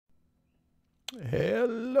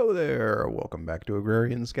Hello there, welcome back to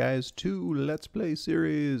Agrarian Skies 2 Let's Play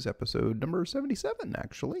Series, episode number 77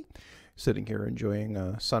 actually. Sitting here enjoying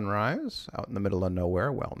a sunrise out in the middle of nowhere.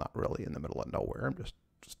 Well, not really in the middle of nowhere, I'm just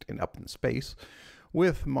up in space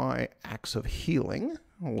with my axe of healing,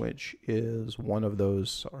 which is one of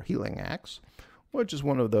those, or healing axe, which is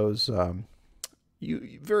one of those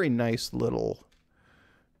very nice little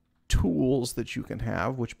tools that you can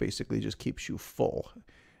have, which basically just keeps you full.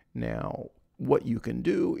 Now, what you can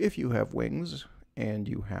do if you have wings and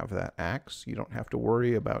you have that axe, you don't have to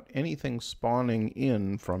worry about anything spawning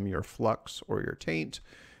in from your flux or your taint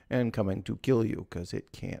and coming to kill you, because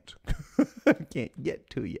it can't get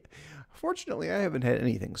to you. Fortunately, I haven't had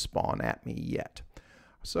anything spawn at me yet.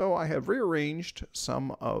 So I have rearranged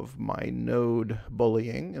some of my node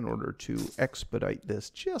bullying in order to expedite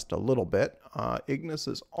this just a little bit. Ignis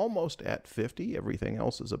is almost at 50. Everything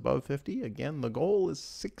else is above 50. Again, the goal is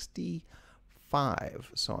 65.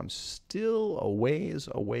 So I'm still a ways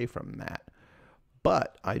away from that.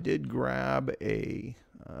 But I did grab a,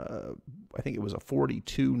 I think it was a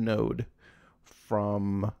 42 node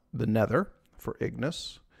from the Nether for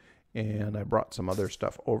Ignis. And I brought some other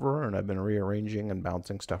stuff over, and I've been rearranging and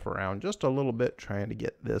bouncing stuff around just a little bit, trying to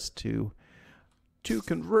get this to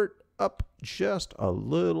convert up just a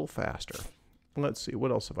little faster. Let's see,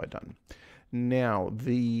 what else have I done? Now,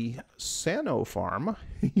 the Sano farm,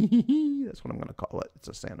 that's what I'm going to call it. It's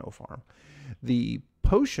a Sano farm. The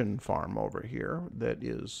potion farm over here that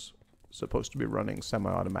is supposed to be running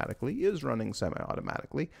semi-automatically is running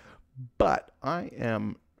semi-automatically, but I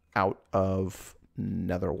am out of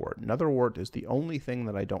netherwort. Netherwort is the only thing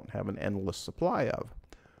that I don't have an endless supply of.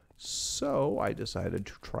 So I decided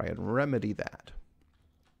to try and remedy that.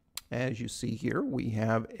 As you see here, we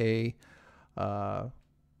have a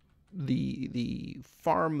the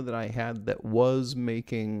farm that I had that was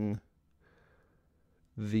making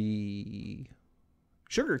the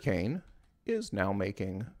sugarcane is now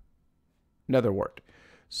making netherwort.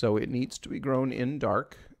 So it needs to be grown in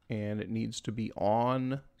dark, and it needs to be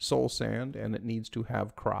on soul sand, and it needs to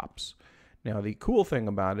have crops. Now, the cool thing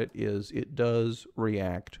about it is it does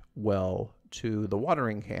react well to the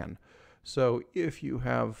watering can. So if you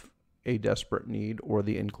have a desperate need or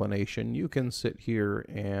the inclination, you can sit here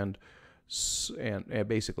and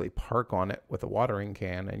basically park on it with a watering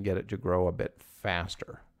can and get it to grow a bit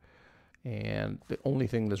faster. And the only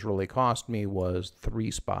thing this really cost me was 3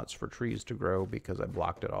 spots for trees to grow, because I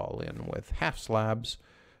blocked it all in with half slabs.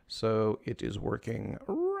 So it is working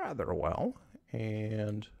rather well,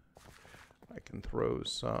 and I can throw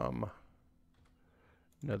some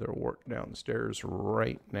netherwort downstairs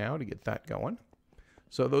right now to get that going.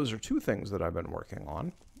 So those are 2 things that I've been working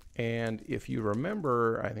on. And if you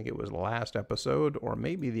remember, I think it was the last episode, or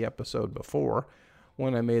maybe the episode before,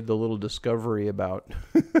 when I made the little discovery about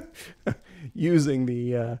using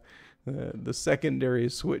the secondary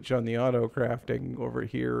switch on the auto crafting over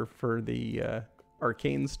here for the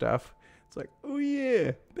arcane stuff. It's like, oh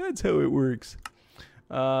yeah, that's how it works.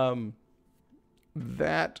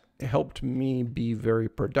 That helped me be very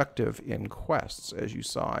productive in quests. As you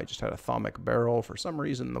saw, I just had a Thaumic barrel. For some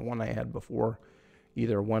reason, the one I had before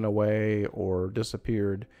either went away or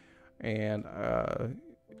disappeared, and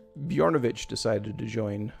Bjornovich decided to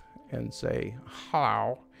join and say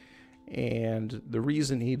how. And the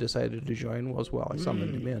reason he decided to join was, well, I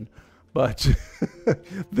summoned him in. But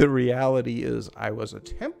the reality is I was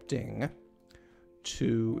attempting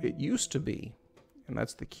to, it used to be, and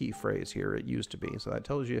that's the key phrase here, it used to be. So that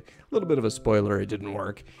tells you a little bit of a spoiler, it didn't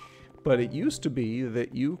work. But it used to be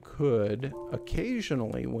that you could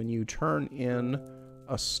occasionally, when you turn in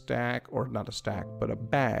a stack, or not a stack, but a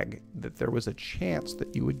bag, that there was a chance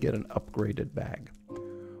that you would get an upgraded bag.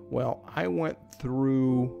 Well, I went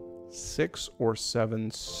through 6 or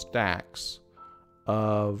 7 stacks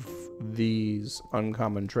of these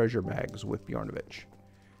uncommon treasure bags with Bjornovich,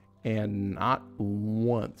 and not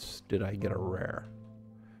once did I get a rare.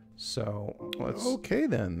 So let's... Okay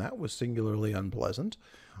then, that was singularly unpleasant.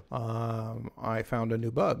 I found a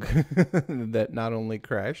new bug that not only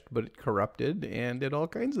crashed, but it corrupted and did all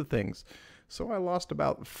kinds of things. So I lost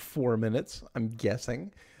about 4 minutes, I'm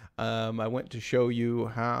guessing. I went to show you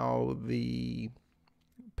how the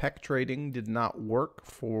peck trading did not work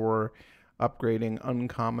for upgrading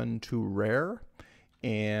uncommon to rare,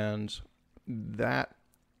 and that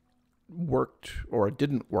worked, or it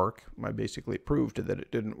didn't work. I basically proved that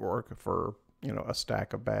it didn't work for, you know, a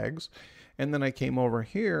stack of bags. And then I came over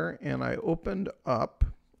here and I opened up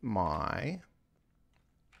my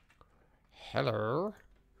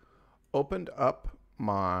opened up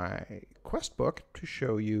my quest book to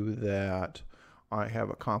show you that I have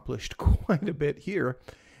accomplished quite a bit here.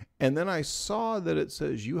 And then I saw that it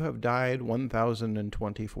says you have died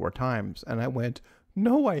 1,024 times. And I went,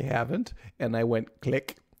 no, I haven't. And I went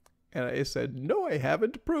click. And I said, no, I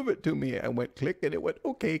haven't. Prove it to me. I went click and it went,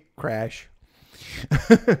 okay, crash.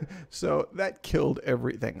 So that killed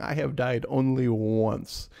everything. I have died only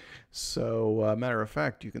once. So matter of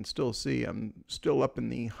fact, you can still see I'm still up in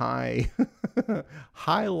the high,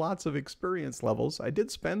 high lots of experience levels. I did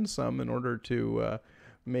spend some in order to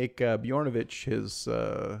make Bjornovich his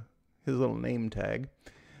little name tag.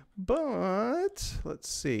 But let's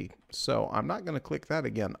see. So I'm not going to click that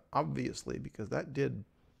again, obviously, because that did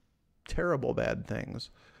terrible bad things.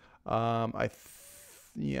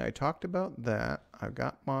 Yeah, I talked about that. I've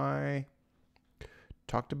got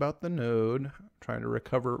talked about the node. I'm trying to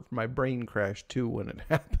recover my brain crash too when it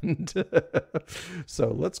happened. So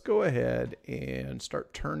let's go ahead and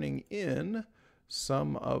start turning in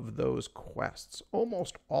some of those quests.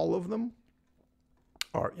 Almost all of them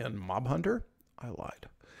are in Mob Hunter. I lied.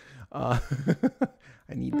 I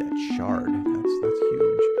need that shard. That's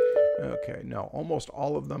huge. Okay, no, almost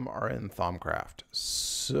all of them are in Thaumcraft.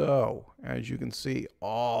 So, as you can see,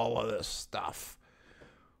 all of this stuff.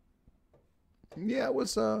 Yeah, it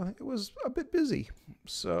was a bit busy.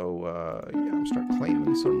 So, yeah, I'll start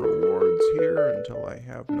claiming some rewards here until I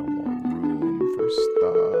have no more room for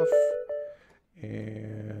stuff.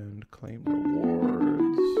 And claim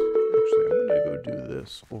rewards. Actually, I'm going to go do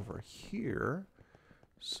this over here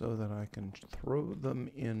so that I can throw them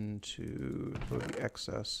into, throw the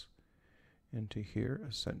excess into here.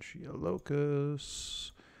 Essentia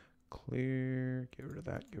Locus. Clear. Get rid of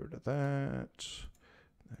that. Get rid of that.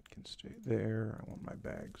 That can stay there. I want my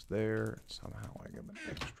bags there. Somehow I get an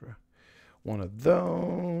extra one of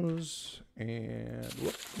those. And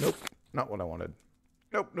whoop, nope, not what I wanted.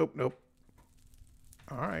 Nope, nope, nope.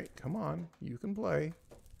 All right, come on. You can play.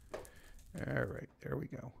 All right, there we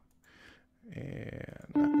go. And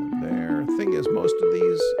that one there. Thing is, most of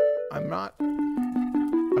these, I'm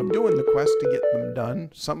doing the quest to get them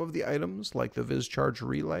done. Some of the items, like the Vischarge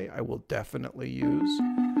Relay, I will definitely use.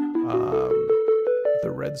 The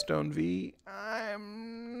Redstone V,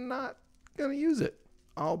 I'm not going to use it.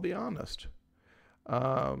 I'll be honest.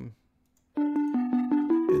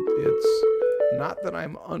 It's not that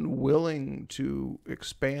I'm unwilling to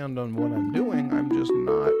expand on what I'm doing. I'm just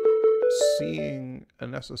not seeing a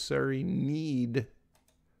necessary need.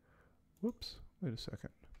 Whoops, wait a second.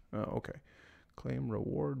 Oh, okay. Claim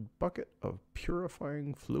reward bucket of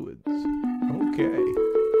purifying fluids. Okay.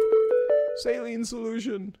 Saline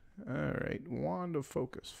solution. All right. Wand of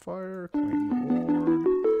focus fire. Claim reward.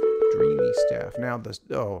 Dreamy staff. Now this.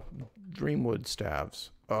 Oh, Dreamwood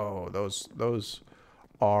staves. Oh, those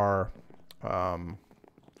are.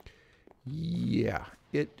 Yeah,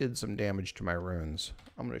 it did some damage to my runes.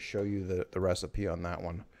 I'm going to show you the recipe on that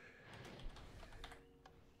one.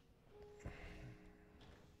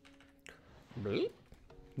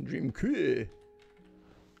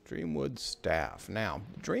 Dreamwood staff. Now,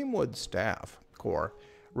 Dreamwood staff core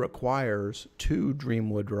requires 2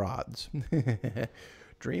 Dreamwood rods.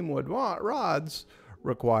 Dreamwood rods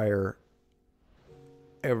require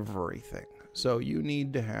everything. So you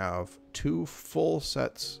need to have 2 full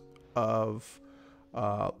sets of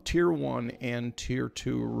tier 1 and tier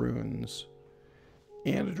 2 runes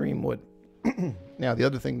and a Dreamwood. Now, the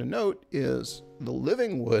other thing to note is the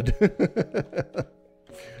living wood.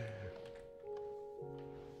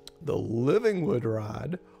 The living wood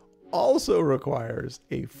rod also requires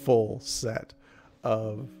a full set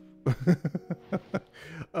of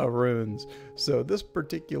runes. So this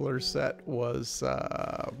particular set was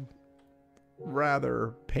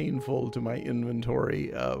rather painful to my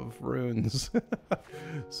inventory of runes.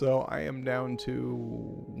 So I am down to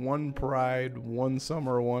 1 pride, 1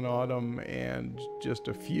 summer, 1 autumn, and just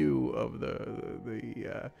a few of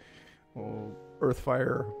the earth,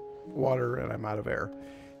 fire, water, and I'm out of air.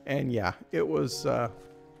 And yeah, it was a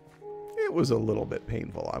little bit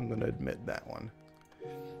painful. I'm going to admit that one.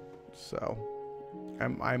 So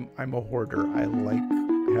I'm a hoarder. I like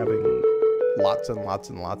having lots and lots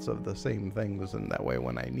and lots of the same things, and that way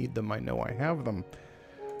when I need them, I know I have them.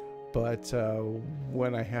 But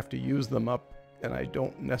when I have to use them up and I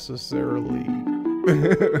don't necessarily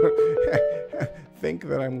think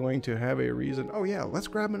that I'm going to have a reason, oh yeah, let's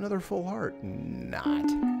grab another full heart. Not.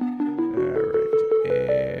 All right.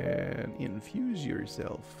 And infuse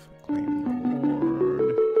yourself. Claim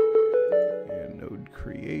reward. And node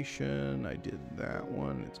creation. I did that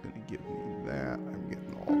one. It's going to give me that. I'm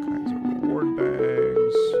getting all kinds of reward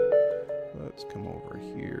bags. Let's come over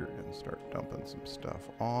here and start dumping some stuff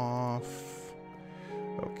off.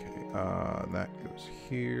 Okay, that goes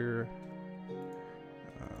here.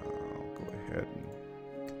 I'll go ahead and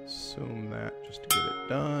consume that just to get it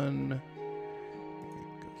done.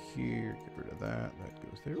 Go here, get rid of that. That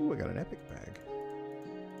goes there. Ooh, I got an epic bag.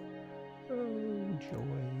 Oh,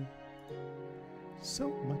 joy. So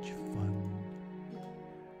much fun.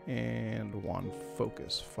 And one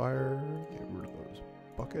focus fire. Get rid of those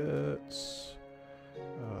buckets.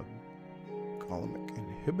 Columnic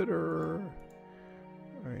inhibitor.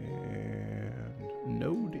 And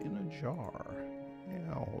node in a jar.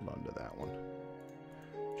 Yeah, I'll hold on to that one.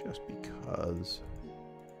 Just because.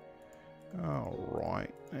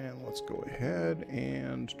 Alright, and let's go ahead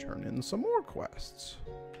and turn in some more quests.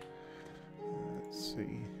 Let's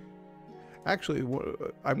see. Actually,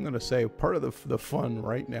 I'm going to say part of the fun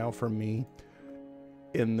right now for me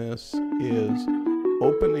in this is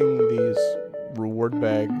opening these reward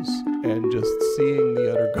bags and just seeing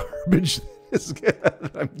the utter garbage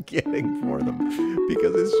that I'm getting for them,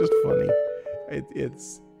 because it's just funny.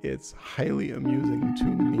 It's highly amusing to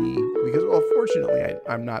me because, well, fortunately,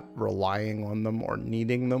 I'm not relying on them or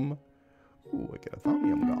needing them. Ooh, I get a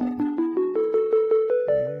Thaumium Golem.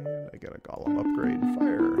 And I get a Golem upgrade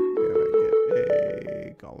Fire. And I get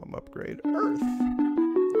a Golem upgrade Earth.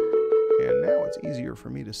 And now it's easier for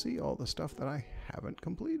me to see all the stuff that I haven't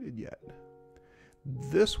completed yet.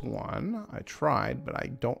 This one I tried, but I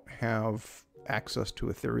don't have access to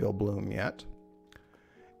Ethereal Bloom yet.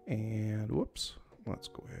 And whoops. Let's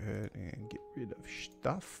go ahead and get rid of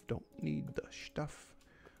stuff. Don't need the stuff.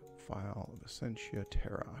 File of Essentia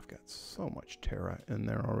Terra. I've got so much Terra in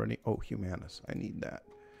there already. Oh, Humanus. I need that.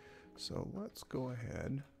 So let's go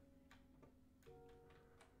ahead.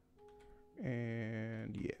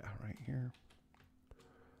 And yeah, right here.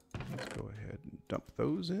 Let's go ahead and dump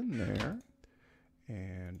those in there.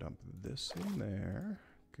 And dump this in there.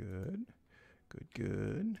 Good. Good,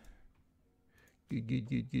 good. Good, good,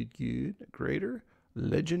 good, good, good. Greater,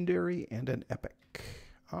 legendary, and an epic.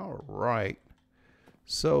 All right.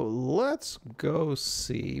 So let's go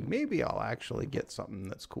see. Maybe I'll actually get something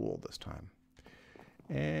that's cool this time.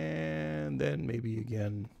 And then maybe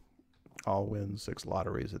again, I'll win 6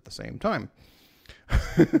 lotteries at the same time.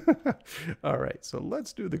 All right. So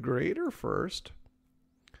let's do the greater first.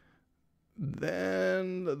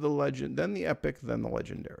 Then the legend, then the epic, then the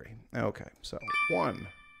legendary. Okay. So 1.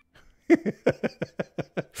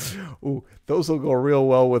 Ooh, those will go real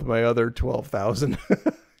well with my other 12,000.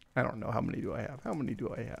 I don't know. How many do I have? How many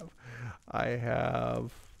do I have? I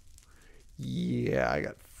have, yeah, I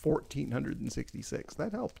got 1,466.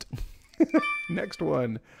 That helped. Next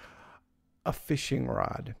one, a fishing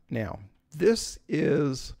rod. Now, this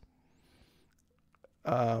is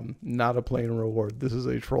not a plain reward. This is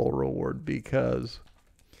a troll reward, because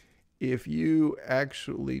if you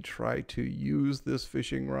actually try to use this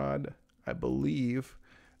fishing rod, I believe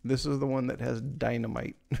this is the one that has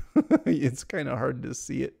dynamite. It's kind of hard to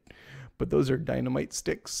see it, but those are dynamite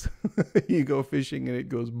sticks. You go fishing and it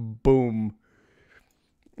goes boom.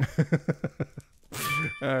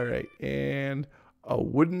 All right, and a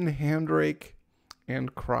wooden hand rake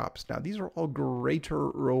and crops. Now, these are all greater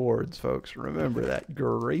rewards, folks. Remember that,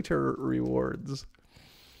 greater rewards.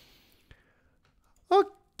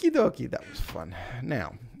 Okie dokie, that was fun.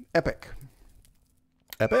 Now, epic.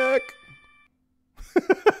 Epic!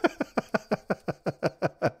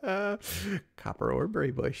 Copper or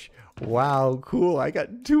berry bush. Wow, cool. I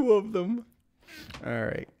got 2 of them. All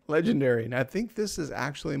right, legendary. And I think this is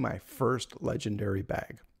actually my first legendary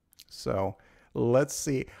bag. So let's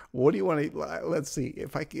see. What do you want to? Let's see.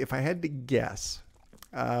 If I had to guess,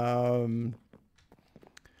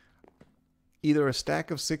 either a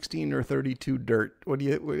stack of 16 or 32 dirt. What do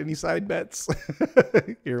you? Any side bets?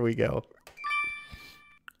 Here we go.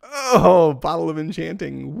 Oh, bottle of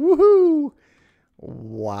enchanting. Woohoo!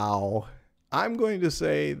 Wow. I'm going to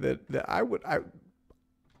say that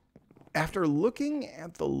after looking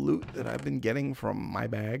at the loot that I've been getting from my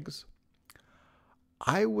bags,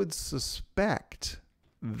 I would suspect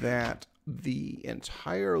that the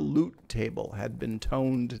entire loot table had been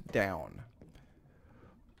toned down.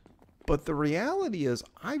 But the reality is,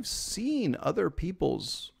 I've seen other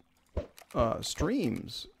people's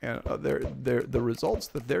streams and the results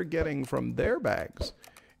that they're getting from their bags,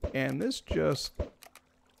 and this just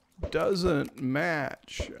doesn't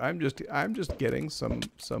match. I'm just getting some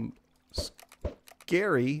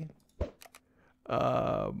scary,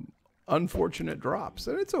 unfortunate drops,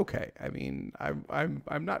 and it's okay. I mean, I'm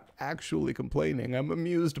not actually complaining. I'm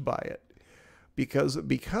amused by it because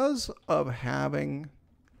of having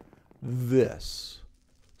this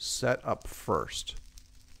set up first.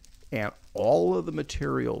 and all of the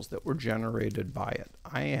materials that were generated by it.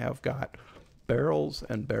 I have got barrels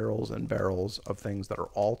and barrels and barrels of things that are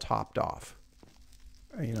all topped off,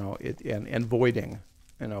 you know, and voiding,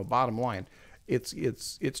 you know. Bottom line, it's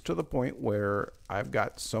to the point where I've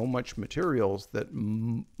got so much materials that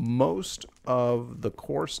most of the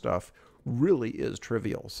core stuff really is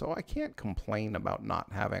trivial. So I can't complain about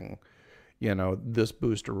not having, you know, this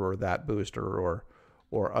booster or that booster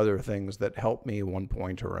or other things that help me one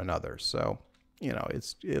point or another. So, you know,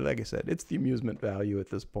 it's like I said, it's the amusement value at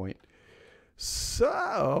this point.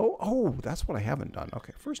 So, oh, that's what I haven't done.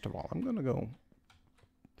 Okay, first of all, I'm going to go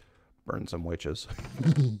burn some witches.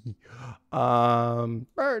 Burn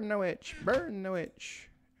the witch, burn the witch.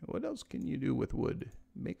 What else can you do with wood?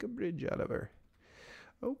 Make a bridge out of her.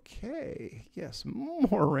 Okay, yes,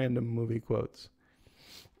 more random movie quotes.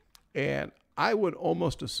 And I would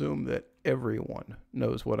almost assume that everyone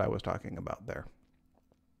knows what I was talking about there.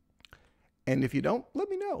 And if you don't, let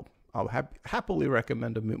me know. I'll happily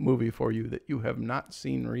recommend a movie for you that you have not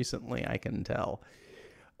seen recently, I can tell.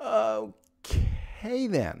 Okay,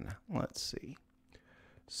 then. Let's see.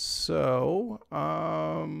 So,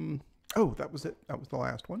 oh, that was it. That was the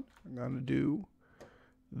last one. I'm going to do...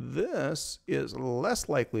 This is less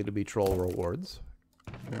likely to be troll rewards.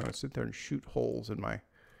 I'm going to sit there and shoot holes in my...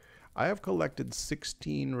 I have collected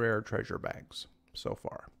 16 rare treasure bags so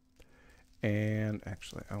far. And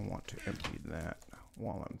actually, I want to empty that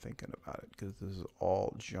while I'm thinking about it, because this is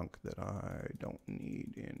all junk that I don't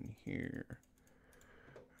need in here.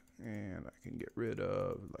 And I can get rid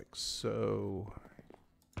of, like so.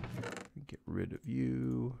 Get rid of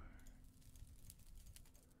you.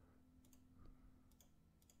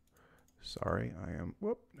 Sorry, I am...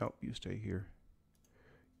 Whoop, nope, you stay here.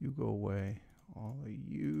 You go away. All of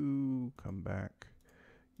you come back.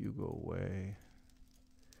 You go away.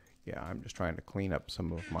 Yeah, I'm just trying to clean up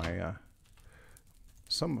some of my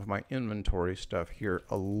inventory stuff here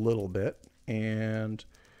a little bit. And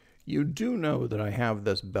you do know that I have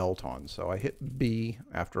this belt on, so I hit B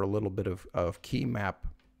after a little bit of key map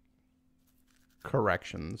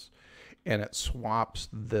corrections, and it swaps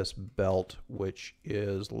this belt, which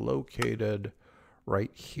is located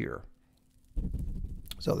right here.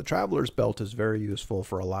 So the Traveler's Belt is very useful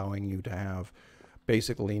for allowing you to have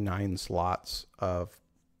basically 9 slots of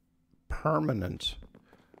permanent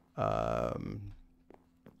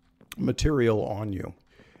material on you.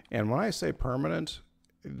 And when I say permanent,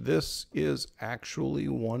 this is actually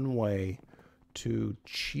one way to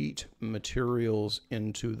cheat materials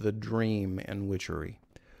into the dream in Witchery.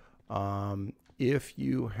 If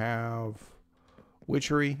you have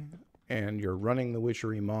Witchery and you're running the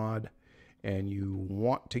Witchery mod and you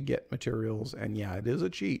want to get materials, and yeah, it is a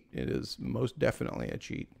cheat. It is most definitely a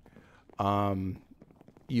cheat.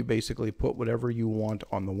 You basically put whatever you want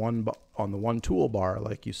on the one toolbar,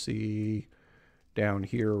 like you see down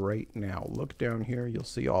here right now. Look down here, you'll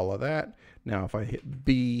see all of that. Now, if I hit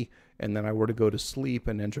B and then I were to go to sleep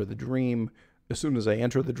and enter the dream, as soon as I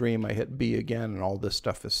enter the dream, I hit B again, and all this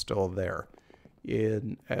stuff is still there.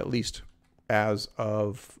 In at least as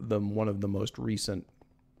of one of the most recent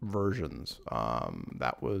versions.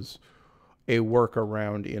 That was a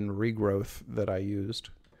workaround in Regrowth that I used.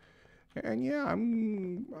 And yeah,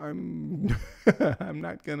 I'm I'm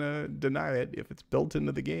not gonna deny it. If it's built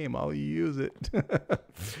into the game, I'll use it.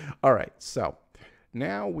 All right, so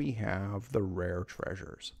now we have the rare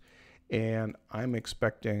treasures, and I'm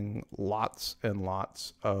expecting lots and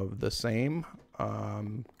lots of the same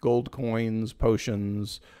gold coins,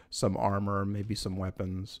 potions, some armor, maybe some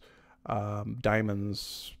weapons,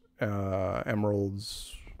 diamonds,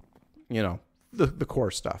 emeralds, you know, the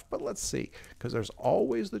core stuff. But let's see, because there's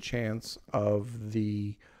always the chance of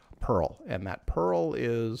the pearl, and that pearl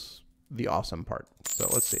is the awesome part. So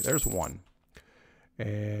let's see, there's one,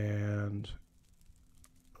 and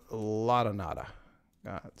a lot of nada.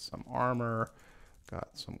 Got some armor,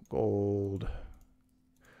 got some gold.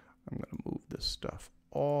 I'm going to move this stuff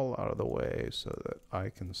all out of the way so that I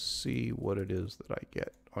can see what it is that I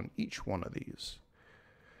get on each one of these.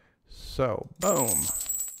 So, boom.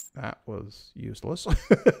 That was useless.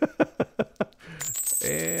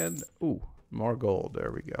 And, ooh, more gold.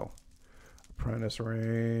 There we go. Apprentice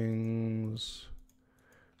rings.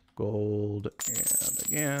 Gold. And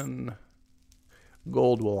again.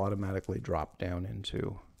 Gold will automatically drop down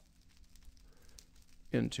into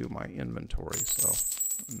my inventory. So,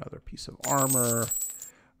 another piece of armor.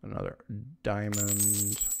 Another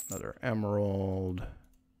diamond. Another emerald.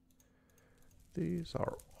 These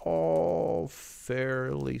are all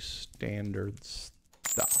fairly standard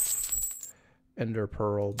stuff. Ender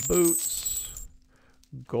pearl boots,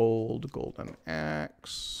 gold, golden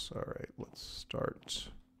axe, All right, let's start.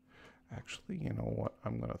 Actually, you know what?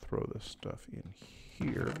 I'm going to throw this stuff in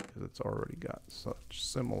here because it's already got such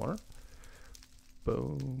similar.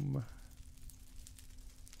 Boom.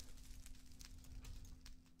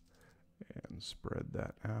 And spread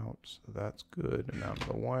that out. So that's good and out of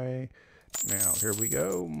the way. Now, here we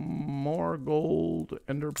go. More gold,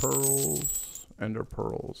 ender pearls,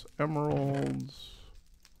 emeralds.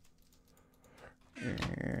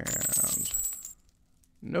 And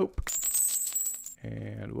nope.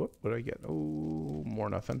 And whoop, what did I get? Oh, more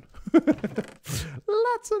nothing.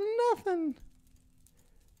 Lots of nothing.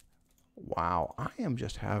 Wow, I am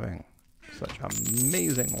just having such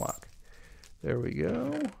amazing luck. There we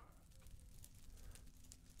go.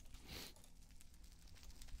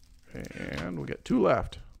 And we get 2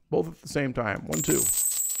 left, both at the same time. 1, 2.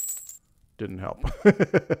 Didn't help.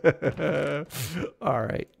 All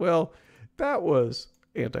right. Well, that was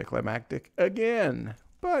anticlimactic again,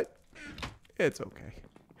 but it's okay.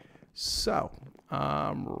 So,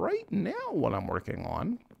 right now what I'm working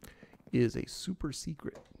on is a super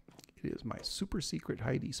secret. It is my super secret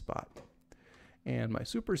hidey spot. And my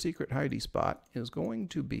super secret hidey spot is going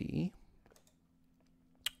to be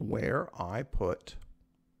where I put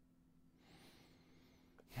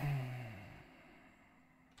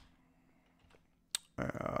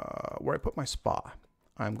my spa.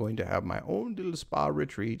 I'm going to have my own little spa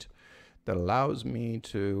retreat that allows me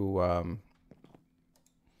to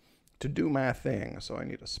do my thing. So I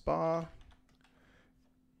need a spa.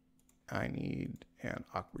 I need an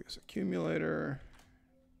aqueous accumulator.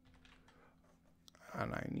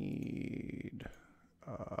 And I need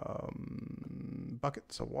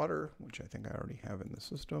buckets of water, which I think I already have in the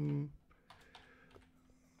system.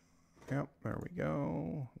 Yep, there we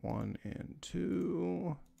go. 1 and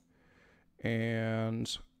 2.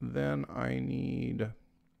 And then I need,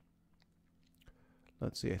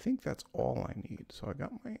 let's see, I think that's all I need. So I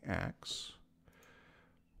got my axe,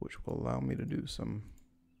 which will allow me to do some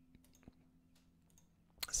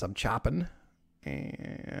chopping.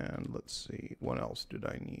 And let's see, what else did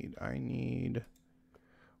I need? I need,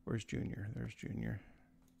 where's Junior? There's Junior.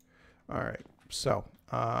 All right, so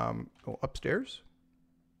go upstairs.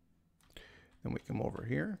 Then we come over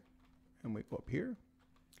here, and we go up here.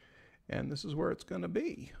 And this is where it's going to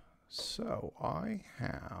be. So I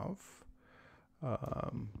have, yeah,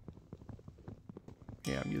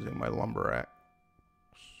 I'm using my lumber axe,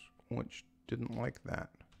 which didn't like that.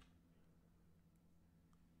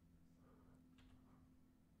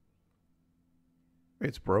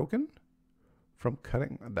 It's broken from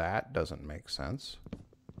cutting. That doesn't make sense.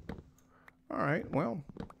 All right, well,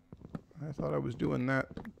 I thought I was doing that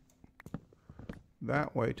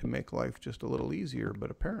way to make life just a little easier,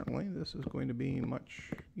 but apparently this is going to be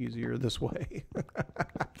much easier this way.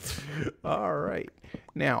 All right.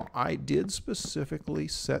 Now, I did specifically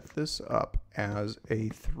set this up as a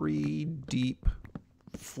 3 deep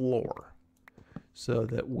floor so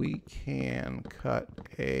that we can cut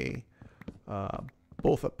a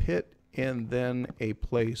both a pit and then a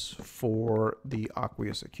place for the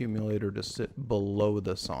aqueous accumulator to sit below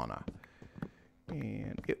the sauna.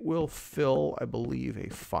 And it will fill, I believe, a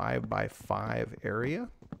 5 by 5 area.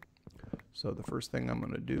 So the first thing I'm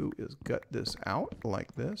going to do is gut this out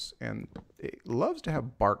like this. And it loves to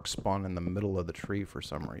have bark spawn in the middle of the tree for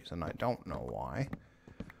some reason. I don't know why.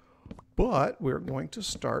 But we're going to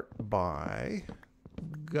start by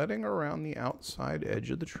gutting around the outside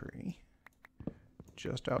edge of the tree,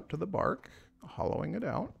 just out to the bark, hollowing it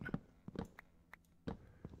out.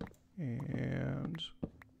 And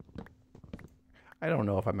I don't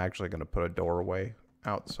know if I'm actually going to put a doorway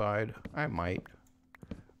outside. I might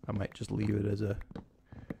just leave it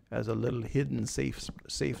as a little hidden safe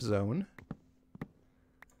zone.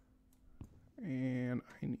 And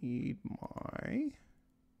I need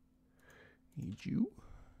you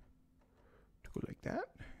to go like that,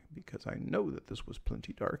 because I know that this was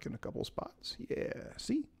plenty dark in a couple spots. Yeah,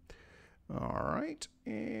 see? All right,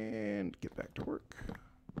 and get back to work.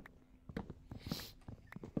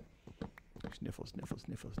 Sniffle, sniffle,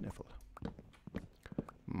 sniffle, sniffle.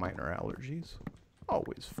 Minor allergies.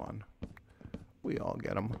 Always fun. We all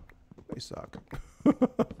get them. They suck.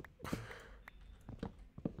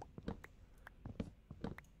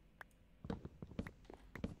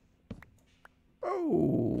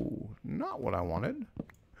 Oh, not what I wanted.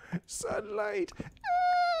 Sunlight.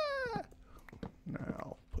 Ah!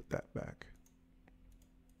 Now, put that back.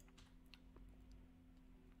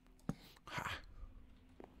 Ha.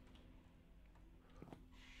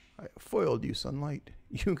 I have foiled you, sunlight.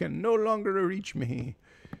 You can no longer reach me.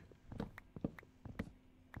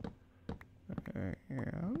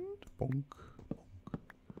 And bonk, bonk.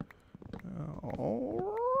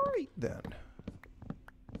 All right, then.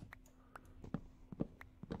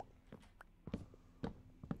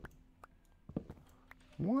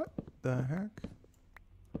 What the heck?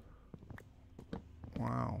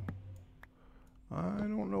 Wow. I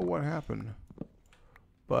don't know what happened,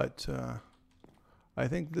 but I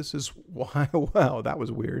think this is why. Wow, that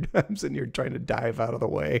was weird. I'm sitting here trying to dive out of the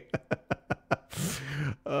way.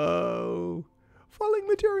 Oh, falling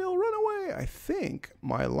material, run away. I think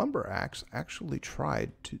my lumber axe actually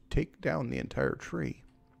tried to take down the entire tree.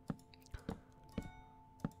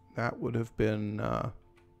 That would have been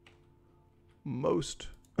most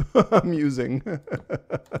amusing.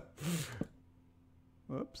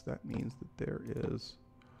 Oops, that means that there is...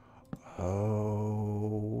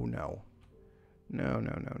 Oh, no. No, no,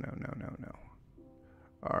 no, no, no, no, no.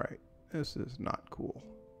 Alright, this is not cool.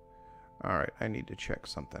 Alright, I need to check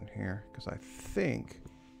something here, because I think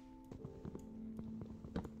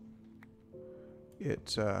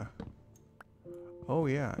it, oh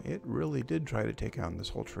yeah, it really did try to take down this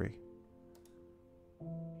whole tree.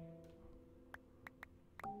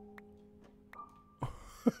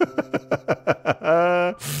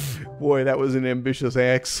 Boy, that was an ambitious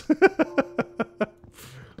axe.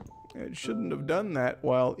 It shouldn't have done that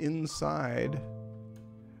while inside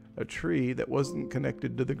a tree that wasn't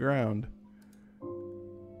connected to the ground.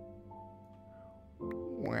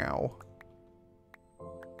 Wow.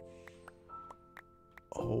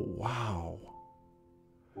 Oh, wow.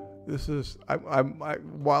 This is,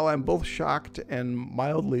 while I'm both shocked and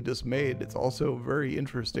mildly dismayed, it's also very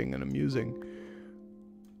interesting and amusing.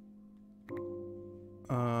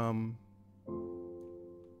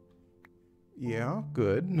 Yeah,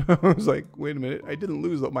 good. I was like, wait a minute, I didn't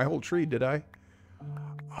lose my whole tree, did I?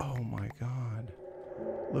 Oh my God.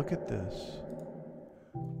 Look at this.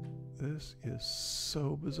 This is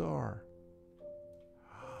so bizarre.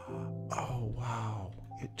 Oh, wow.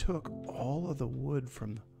 It took all of the wood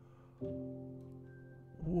from the...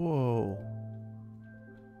 Whoa.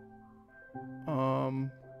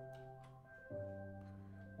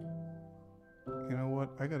 You know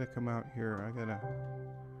what? I gotta come out here. I gotta...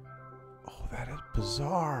 Oh, that is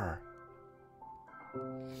bizarre.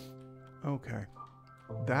 Okay.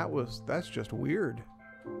 That's just weird.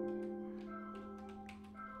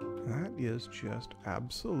 That is just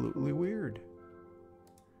absolutely weird.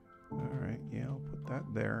 Alright, yeah, I'll put that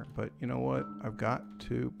there. But you know what? I've got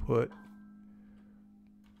to put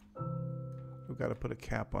a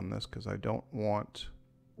cap on this because I don't want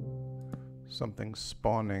something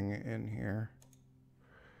spawning in here.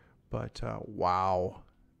 But wow.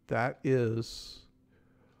 That is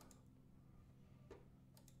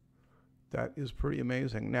pretty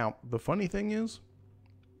amazing. Now, the funny thing is,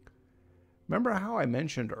 remember how I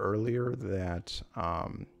mentioned earlier that I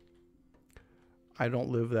don't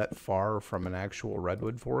live that far from an actual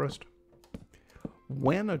redwood forest?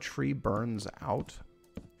 When a tree burns out,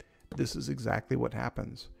 this is exactly what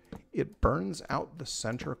happens. It burns out the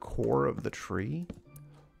center core of the tree,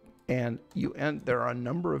 and there are a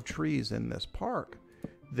number of trees in this park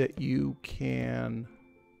that you can,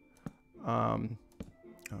 oh,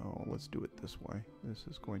 let's do it this way. This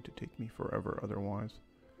is going to take me forever otherwise.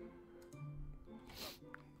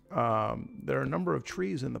 There are a number of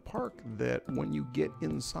trees in the park that when you get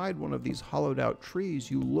inside one of these hollowed out trees,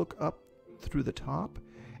 you look up through the top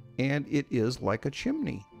and it is like a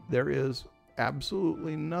chimney. There is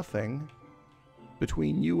absolutely nothing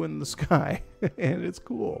between you and the sky, and it's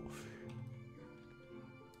cool.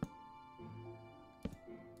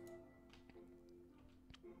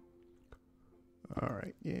 All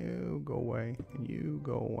right, you go away, and you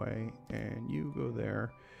go away, and you go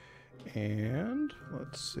there. And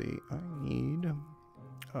let's see, I need,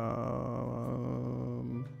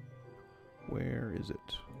 where is it?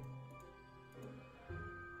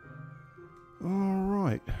 All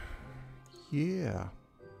right, yeah.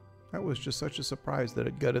 That was just such a surprise that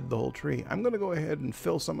it gutted the whole tree. I'm going to go ahead and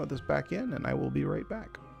fill some of this back in, and I will be right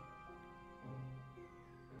back.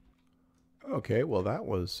 Okay, well that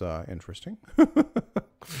was interesting.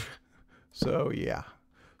 So yeah,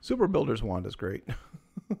 Super Builder's wand is great.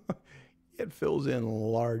 It fills in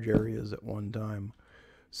large areas at one time.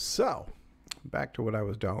 So, back to what I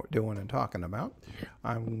was doing and talking about.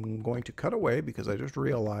 I'm going to cut away because I just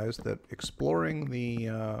realized that exploring the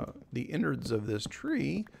innards of this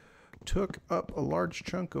tree took up a large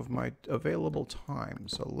chunk of my available time.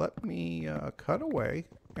 So let me cut away,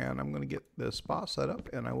 and I'm going to get the spa set up,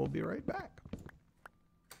 and I will be right back.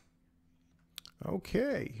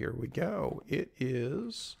 Okay, here we go. It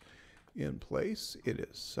is in place. It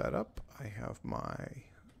is set up. I have my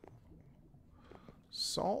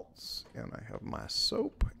salts, and I have my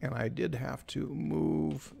soap, and I did have to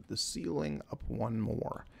move the ceiling up one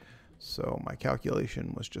more. So my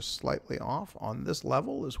calculation was just slightly off. On this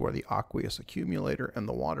level is where the aqueous accumulator and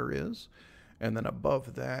the water is. And then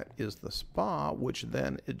above that is the spa, which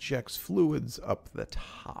then ejects fluids up the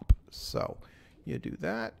top. So you do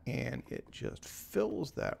that, and it just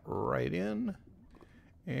fills that right in.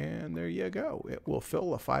 And there you go. It will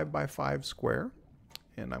fill a 5x5 square.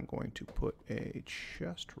 And I'm going to put a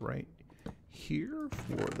chest right here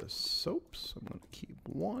for the soaps. I'm going to keep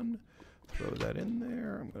one. Throw that in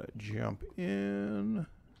there. I'm going to jump in.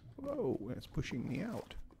 Whoa, and it's pushing me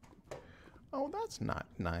out. Oh, that's not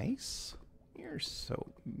nice. You're so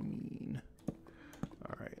mean.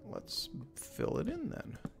 All right, let's fill it in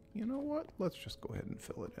then. You know what? Let's just go ahead and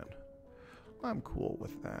fill it in. I'm cool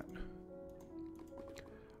with that.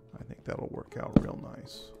 I think that'll work out real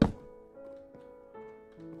nice.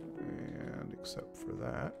 And except for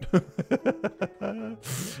that.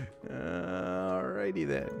 Alrighty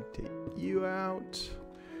then. Take you out.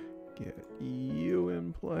 Get you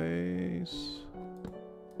in place.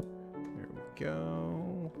 There we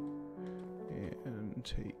go. And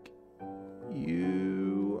take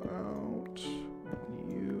you out.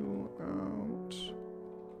 And you out.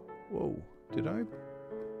 Whoa. Did I?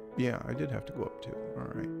 Yeah, I did have to go up too.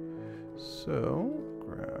 Alright. So,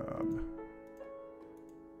 grab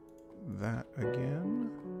that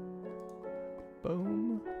again.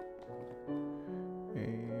 Boom.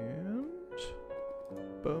 And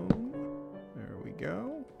boom. There we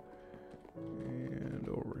go. And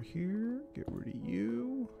over here, get rid of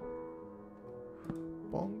you.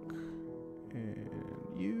 Bonk. And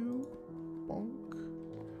you. Bonk.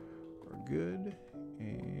 We're good.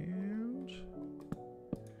 And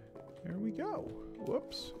there we go.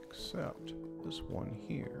 Whoops. Except this one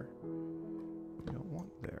here. We don't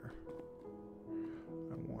want there.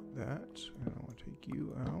 I want that, and I want to take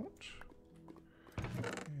you out.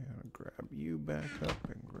 And grab you back up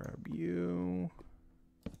and grab you.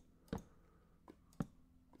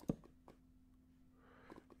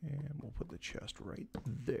 And we'll put the chest right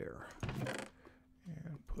there.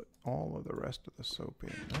 And put all of the rest of the soap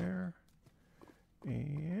in there.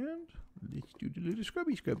 And let's do the little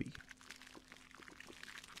scrubby scrubby.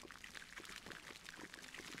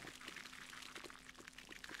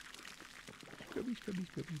 Scrubby, scrubby,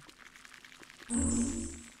 scrubby.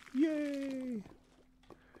 Yay!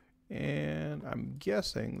 And I'm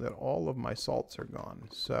guessing that all of my salts are gone.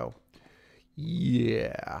 So,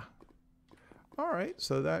 yeah. Alright,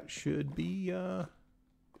 so that should be, the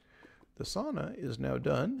sauna is now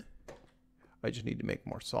done. I just need to make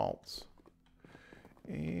more salts.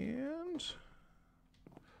 And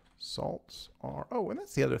salts are, oh, and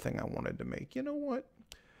that's the other thing I wanted to make. You know what?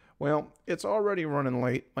 Well, it's already running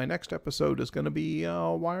late. My next episode is going to be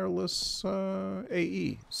wireless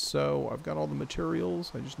AE. So I've got all the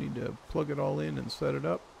materials. I just need to plug it all in and set it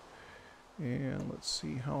up. And let's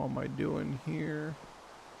see, how am I doing here?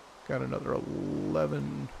 Got another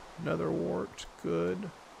 11 nether wart. Good.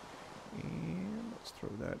 And let's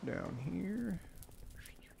throw that down here.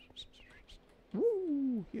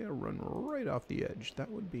 Woo! Yeah, run right off the edge.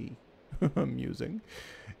 That would be amusing.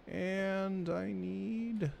 And I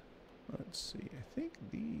need... Let's see, I think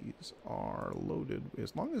these are loaded.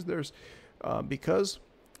 As long as there's, because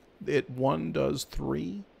one does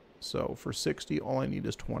 3, so for 60, all I need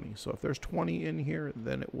is 20. So if there's 20 in here,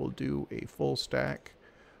 then it will do a full stack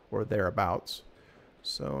or thereabouts.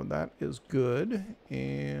 So that is good.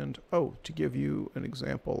 And, oh, to give you an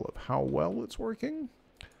example of how well it's working,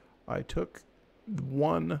 I took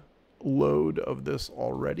one load of this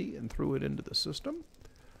already and threw it into the system.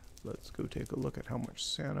 Let's go take a look at how much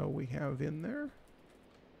sano we have in there.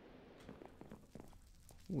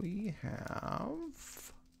 We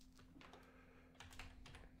have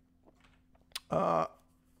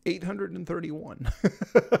 831.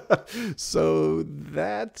 So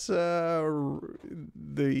that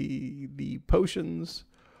the potions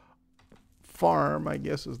farm, I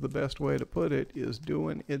guess is the best way to put it, is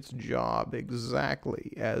doing its job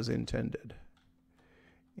exactly as intended.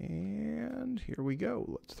 And here we go.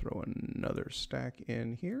 Let's throw another stack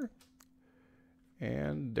in here.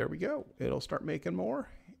 And there we go. It'll start making more.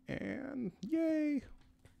 And yay.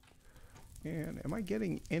 And am I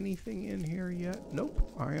getting anything in here yet?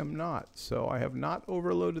 Nope, I am not. So I have not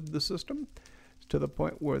overloaded the system to the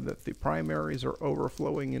point where that the primaries are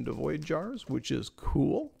overflowing into void jars, which is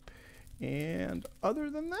cool. And other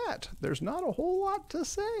than that, there's not a whole lot to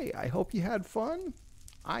say. I hope you had fun.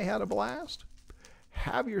 I had a blast.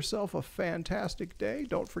 Have yourself a fantastic day.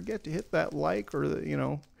 Don't forget to hit that like or,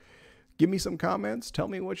 give me some comments. Tell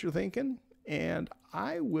me what you're thinking. and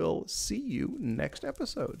I will see you next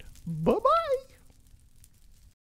episode. Bye-bye.